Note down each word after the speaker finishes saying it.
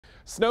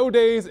Snow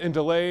days and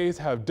delays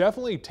have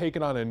definitely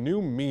taken on a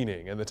new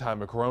meaning in the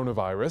time of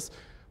coronavirus.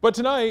 But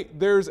tonight,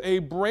 there's a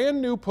brand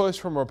new push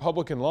from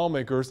Republican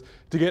lawmakers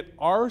to get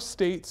our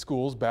state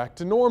schools back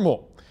to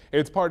normal.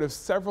 It's part of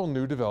several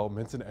new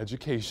developments in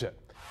education.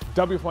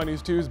 WFY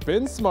News 2's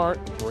Ben Smart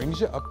brings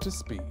you up to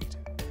speed.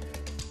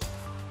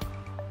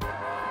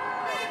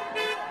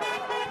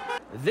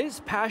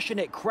 This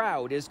passionate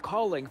crowd is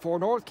calling for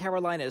North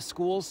Carolina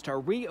schools to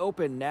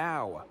reopen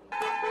now.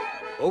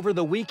 Over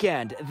the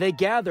weekend, they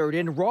gathered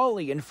in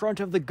Raleigh in front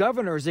of the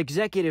governor's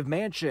executive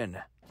mansion.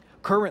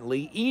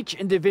 Currently, each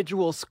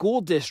individual school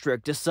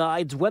district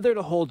decides whether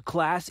to hold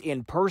class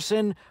in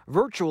person,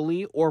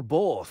 virtually, or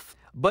both.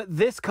 But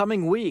this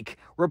coming week,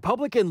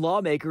 Republican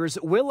lawmakers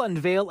will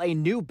unveil a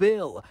new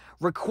bill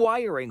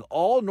requiring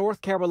all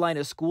North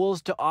Carolina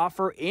schools to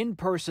offer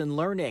in-person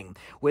learning,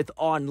 with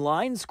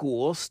online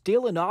school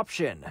still an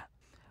option.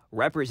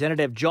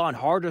 Representative John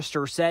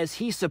Hardister says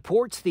he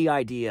supports the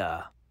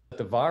idea.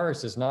 The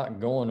virus is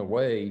not going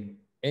away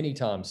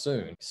anytime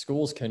soon.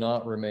 Schools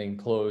cannot remain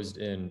closed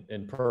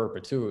in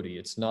perpetuity.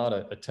 It's not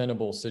a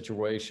tenable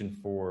situation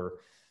for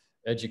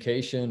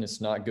education, it's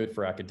not good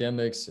for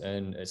academics,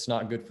 and it's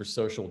not good for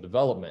social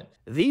development.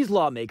 These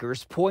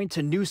lawmakers point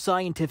to new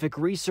scientific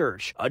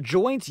research. A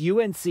joint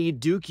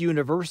UNC-Duke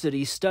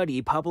University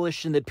study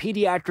published in the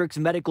Pediatrics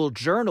Medical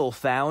Journal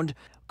found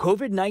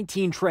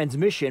COVID-19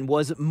 transmission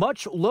was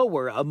much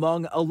lower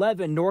among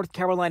 11 North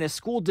Carolina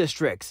school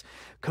districts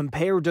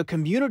compared to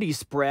community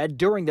spread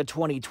during the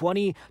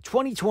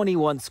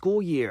 2020-2021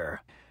 school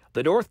year.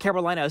 The North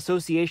Carolina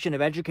Association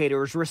of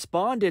Educators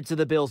responded to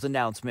the bill's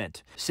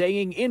announcement,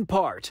 saying in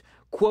part,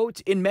 quote,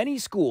 "In many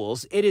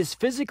schools, it is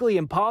physically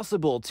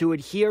impossible to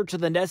adhere to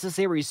the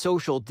necessary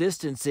social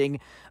distancing,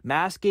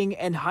 masking,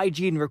 and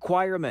hygiene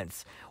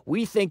requirements.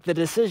 We think the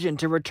decision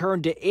to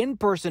return to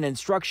in-person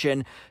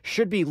instruction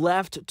should be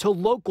left to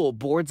local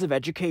boards of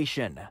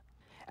education."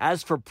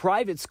 As for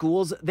private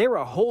schools, they're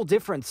a whole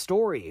different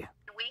story.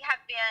 We have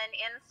been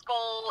in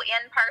school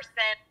in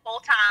person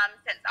full-time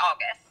since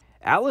August.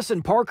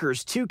 Allison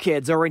Parker's two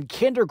kids are in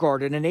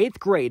kindergarten and 8th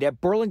grade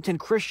at Burlington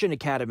Christian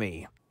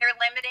Academy. They're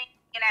limiting,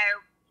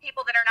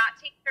 people that are not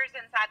teachers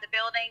inside the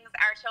buildings.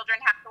 Our children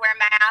have to wear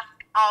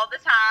masks all the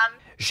time.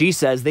 She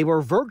says they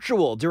were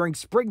virtual during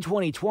spring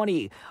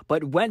 2020,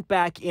 but went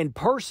back in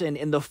person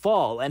in the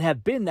fall and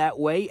have been that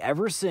way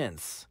ever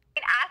since.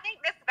 I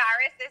think this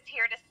virus is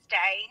here to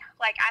stay.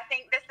 I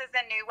think this is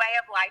a new way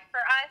of life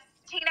for us.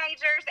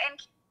 Teenagers and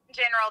kids in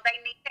general, they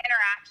need the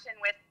interaction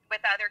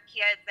with other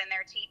kids and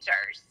their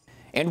teachers.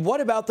 And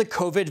what about the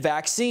COVID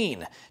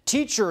vaccine?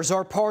 Teachers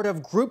are part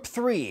of Group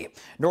 3.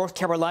 North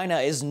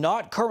Carolina is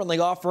not currently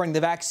offering the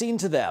vaccine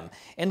to them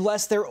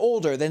unless they're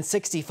older than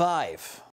 65.